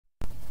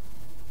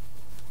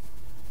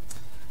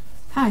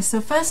Hi,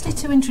 so firstly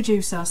to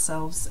introduce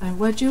ourselves,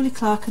 we're Julie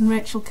Clarke and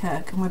Rachel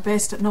Kirk, and we're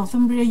based at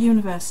Northumbria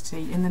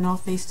University in the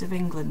northeast of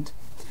England.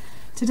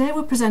 Today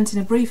we're presenting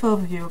a brief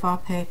overview of our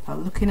paper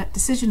looking at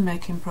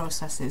decision-making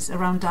processes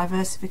around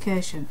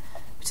diversification,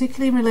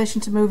 particularly in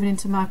relation to moving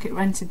into market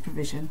rented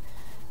provision,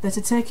 that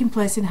are taking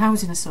place in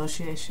housing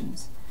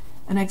associations,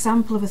 an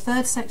example of a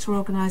third sector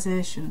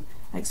organisation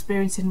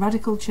experiencing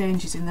radical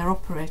changes in their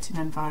operating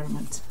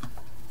environment.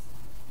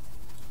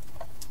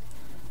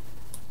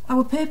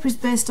 Our paper is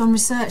based on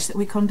research that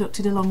we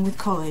conducted along with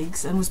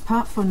colleagues and was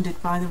part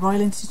funded by the Royal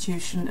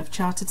Institution of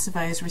Chartered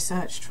Surveyors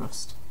Research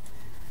Trust.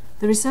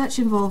 The research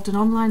involved an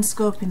online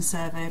scoping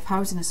survey of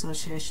housing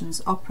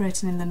associations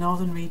operating in the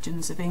northern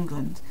regions of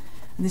England,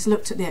 and this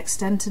looked at the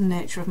extent and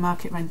nature of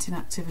market renting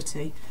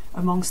activity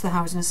amongst the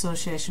housing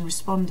association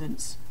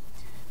respondents.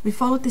 We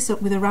followed this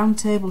up with a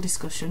roundtable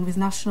discussion with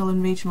national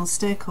and regional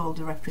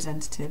stakeholder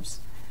representatives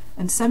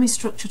and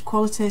semi-structured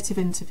qualitative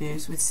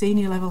interviews with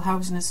senior level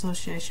housing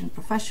association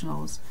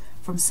professionals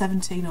from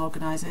 17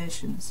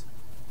 organisations.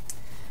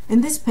 In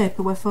this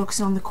paper we're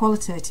focusing on the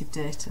qualitative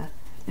data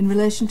in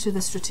relation to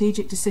the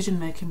strategic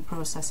decision-making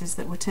processes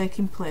that were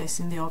taking place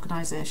in the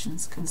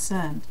organisations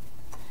concerned.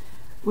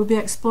 We'll be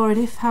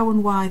exploring if, how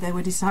and why they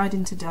were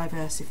deciding to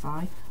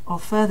diversify or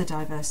further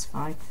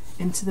diversify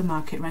into the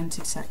market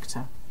rented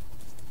sector.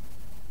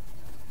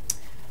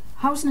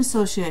 Housing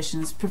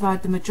associations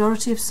provide the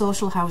majority of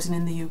social housing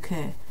in the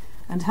UK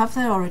and have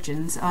their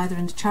origins either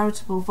in the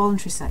charitable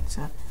voluntary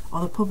sector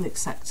or the public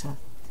sector.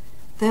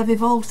 They have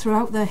evolved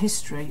throughout their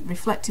history,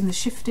 reflecting the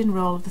shifting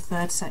role of the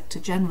third sector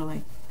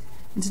generally,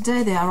 and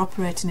today they are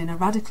operating in a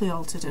radically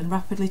altered and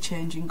rapidly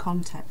changing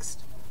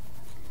context.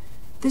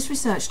 This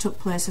research took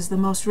place as the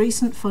most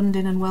recent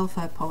funding and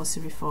welfare policy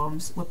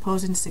reforms were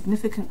posing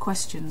significant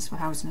questions for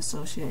housing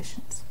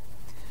associations.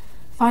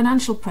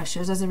 Financial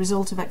pressures as a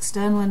result of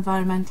external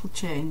environmental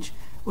change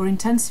were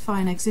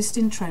intensifying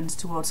existing trends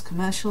towards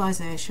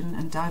commercialisation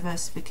and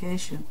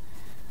diversification,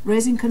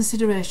 raising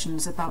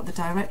considerations about the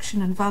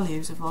direction and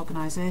values of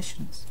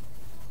organisations.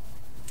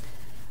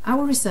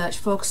 Our research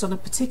focused on a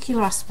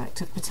particular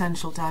aspect of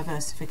potential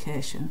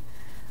diversification,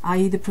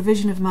 i.e. the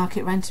provision of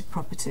market rented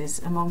properties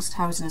amongst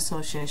housing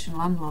association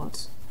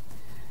landlords.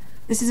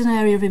 This is an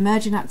area of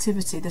emerging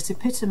activity that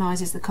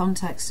epitomises the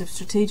context of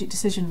strategic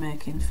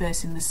decision-making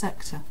facing the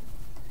sector.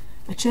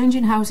 A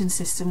changing housing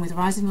system with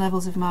rising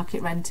levels of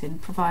market renting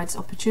provides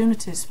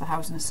opportunities for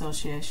housing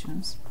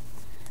associations,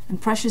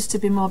 and pressures to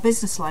be more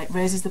businesslike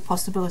raises the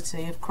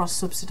possibility of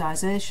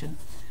cross-subsidisation,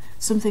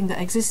 something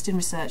that existing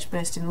research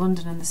based in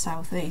London and the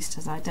South East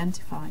has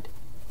identified.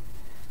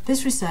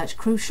 This research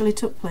crucially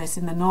took place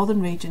in the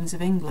northern regions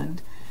of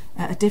England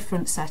at a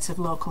different set of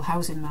local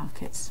housing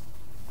markets.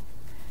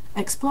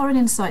 Exploring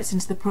insights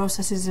into the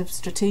processes of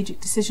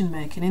strategic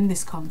decision-making in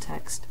this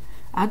context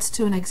adds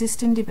to an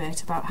existing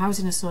debate about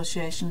housing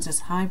associations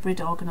as hybrid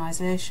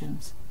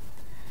organisations.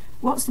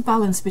 What's the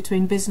balance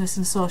between business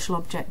and social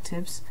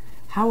objectives?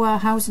 How are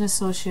housing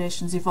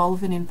associations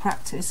evolving in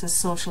practice as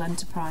social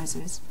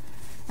enterprises?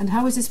 And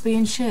how is this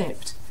being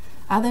shaped?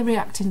 Are they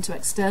reacting to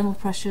external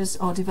pressures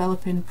or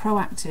developing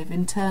proactive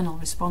internal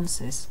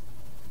responses?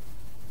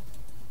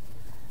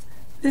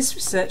 This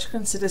research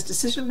considers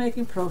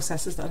decision-making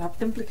processes that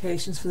have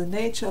implications for the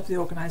nature of the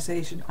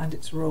organisation and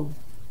its role.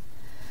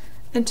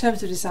 In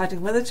terms of deciding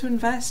whether to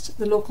invest,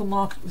 the local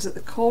market was at the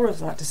core of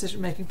that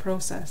decision-making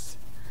process.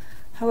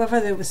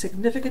 However, there were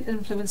significant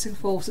influencing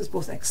forces,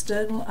 both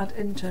external and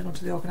internal,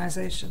 to the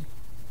organisation.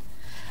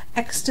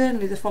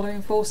 Externally, the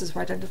following forces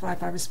were identified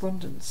by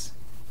respondents.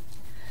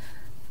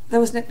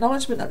 There was an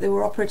acknowledgement that they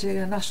were operating in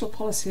a national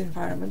policy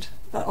environment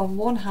that on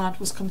one hand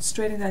was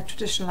constraining their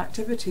traditional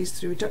activities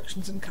through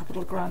reductions in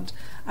capital grant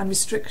and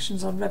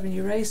restrictions on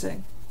revenue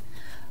raising,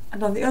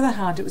 and on the other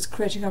hand it was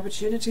creating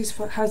opportunities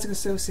for housing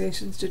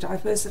associations to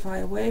diversify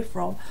away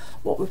from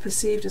what were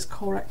perceived as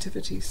core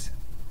activities.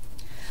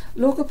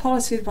 Local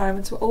policy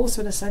environments were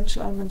also an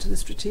essential element of the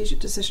strategic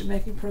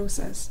decision-making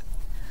process.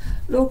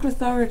 Local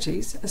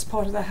authorities, as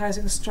part of their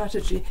housing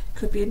strategy,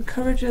 could be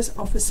encouragers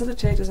or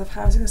facilitators of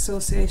housing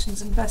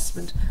associations'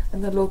 investment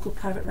in the local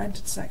private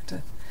rented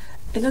sector.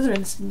 In other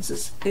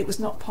instances, it was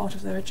not part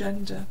of their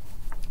agenda.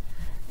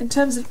 In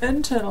terms of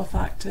internal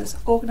factors,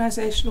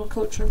 organisational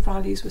culture and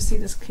values were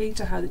seen as key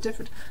to how the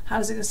different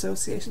housing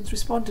associations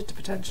responded to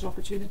potential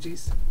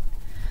opportunities.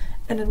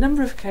 In a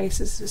number of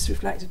cases, this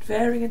reflected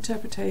varying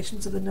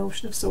interpretations of the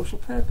notion of social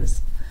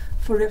purpose,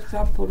 for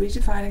example,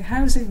 redefining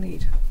housing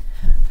need.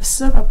 For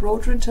some, a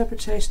broader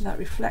interpretation that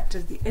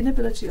reflected the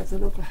inability of the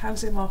local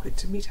housing market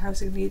to meet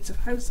housing needs of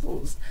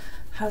households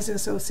housing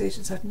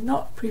associations had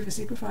not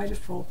previously provided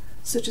for,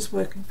 such as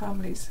working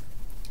families.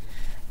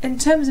 In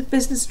terms of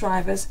business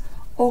drivers,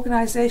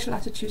 organisational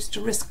attitudes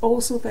to risk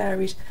also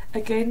varied,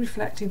 again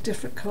reflecting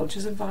different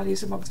cultures and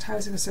values amongst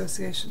housing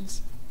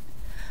associations.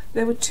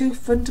 There were two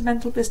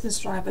fundamental business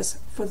drivers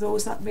for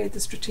those that made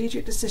the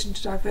strategic decision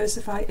to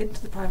diversify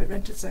into the private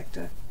rented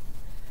sector.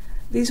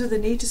 These were the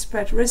need to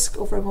spread risk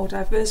over a more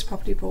diverse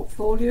property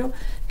portfolio,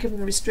 given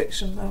the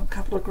restriction on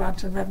capital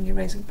grant and revenue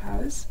raising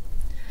powers,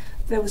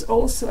 there was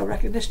also a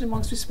recognition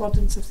amongst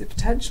respondents of the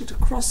potential to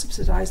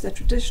cross-subsidise their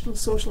traditional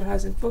social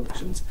housing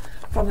functions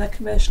from their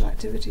commercial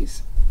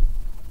activities.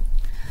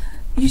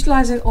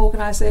 Utilising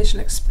organisational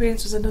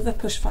experience was another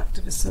push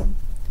factor for some.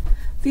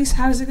 These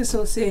housing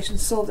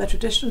associations saw their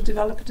traditional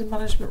development and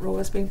management role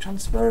as being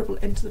transferable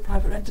into the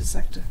private rented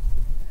sector.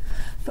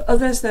 For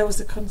others, there was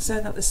the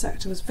concern that the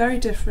sector was very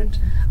different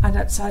and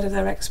outside of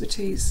their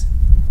expertise.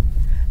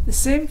 The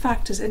same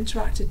factors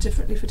interacted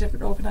differently for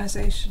different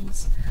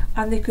organisations,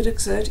 and they could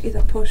exert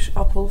either push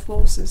or pull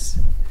forces,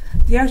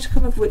 the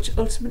outcome of which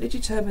ultimately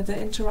determined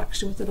their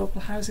interaction with the local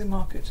housing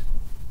market.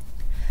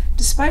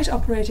 Despite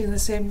operating in the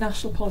same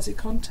national policy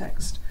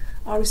context,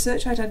 our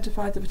research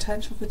identified the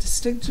potential for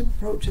distinctive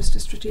approaches to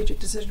strategic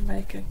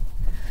decision-making.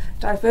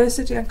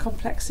 Diversity and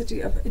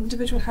complexity of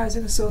individual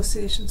housing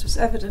associations was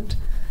evident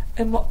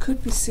in what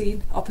could be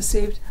seen or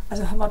perceived as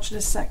a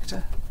homogeneous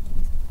sector.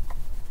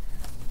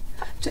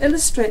 To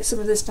illustrate some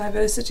of this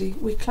diversity,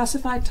 we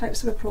classified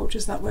types of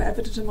approaches that were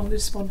evident among the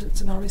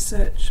respondents in our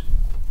research.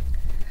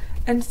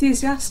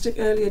 Enthusiastic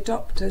early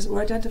adopters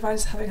were identified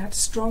as having had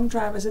strong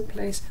drivers in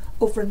place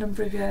over a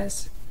number of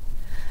years.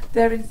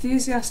 Their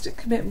enthusiastic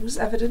commitment was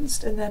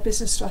evidenced in their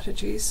business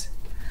strategies.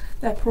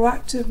 Their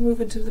proactive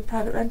move into the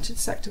private rented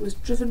sector was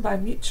driven by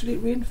mutually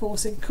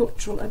reinforcing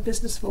cultural and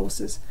business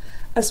forces,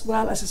 as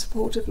well as a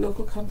supportive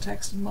local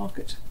context and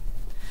market.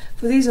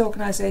 For these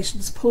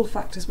organisations, pull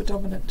factors were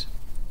dominant.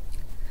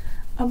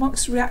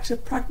 Amongst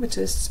reactive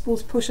pragmatists,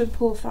 both push and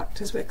pull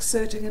factors were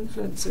exerting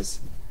influences.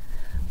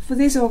 For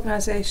these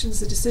organisations,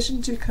 the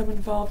decision to become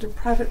involved in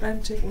private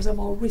renting was a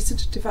more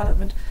recent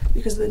development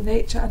because of the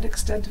nature and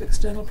extent of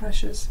external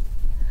pressures.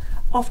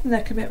 Often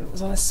their commitment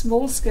was on a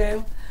small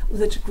scale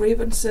with a degree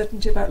of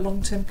uncertainty about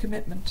long-term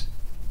commitment.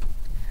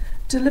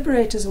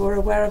 Deliberators were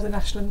aware of the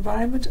national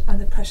environment and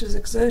the pressures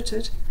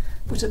exerted,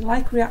 but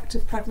unlike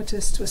reactive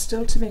pragmatists, were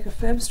still to make a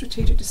firm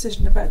strategic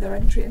decision about their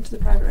entry into the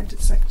private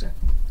rented sector.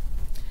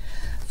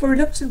 For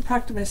reluctant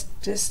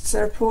pragmatists,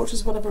 their approach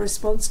was one of a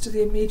response to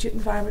the immediate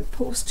environment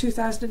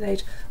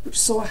post-2008, which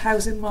saw a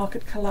housing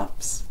market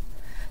collapse.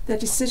 Their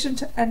decision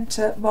to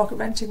enter market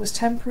renting was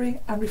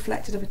temporary and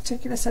reflected a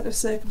particular set of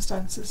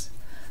circumstances.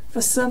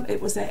 For some, it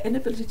was their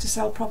inability to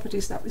sell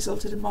properties that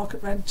resulted in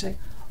market renting,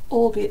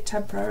 albeit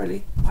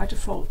temporarily, by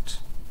default.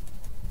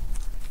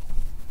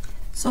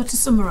 So to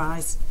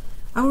summarise,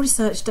 our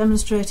research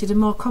demonstrated a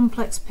more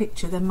complex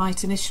picture than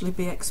might initially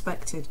be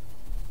expected.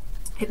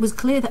 It was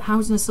clear that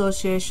housing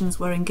associations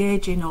were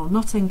engaging or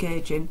not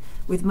engaging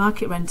with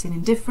market renting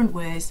in different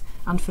ways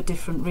and for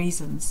different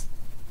reasons.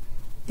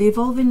 The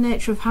evolving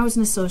nature of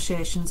housing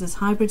associations as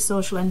hybrid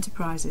social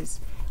enterprises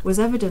was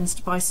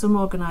evidenced by some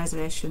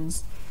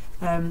organisations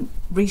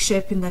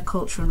reshaping their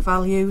culture and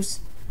values,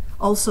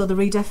 also the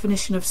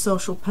redefinition of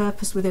social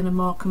purpose within a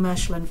more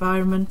commercial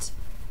environment,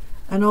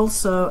 and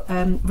also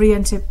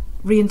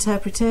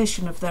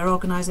reinterpretation of their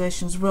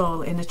organisation's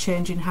role in a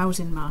changing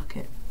housing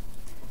market.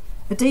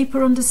 A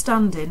deeper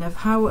understanding of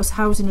how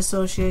housing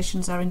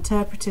associations are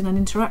interpreting and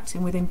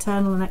interacting with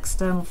internal and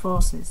external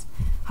forces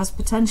has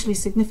potentially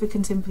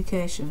significant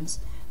implications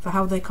for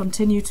how they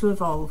continue to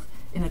evolve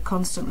in a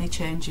constantly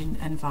changing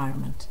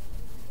environment.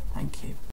 Thank you.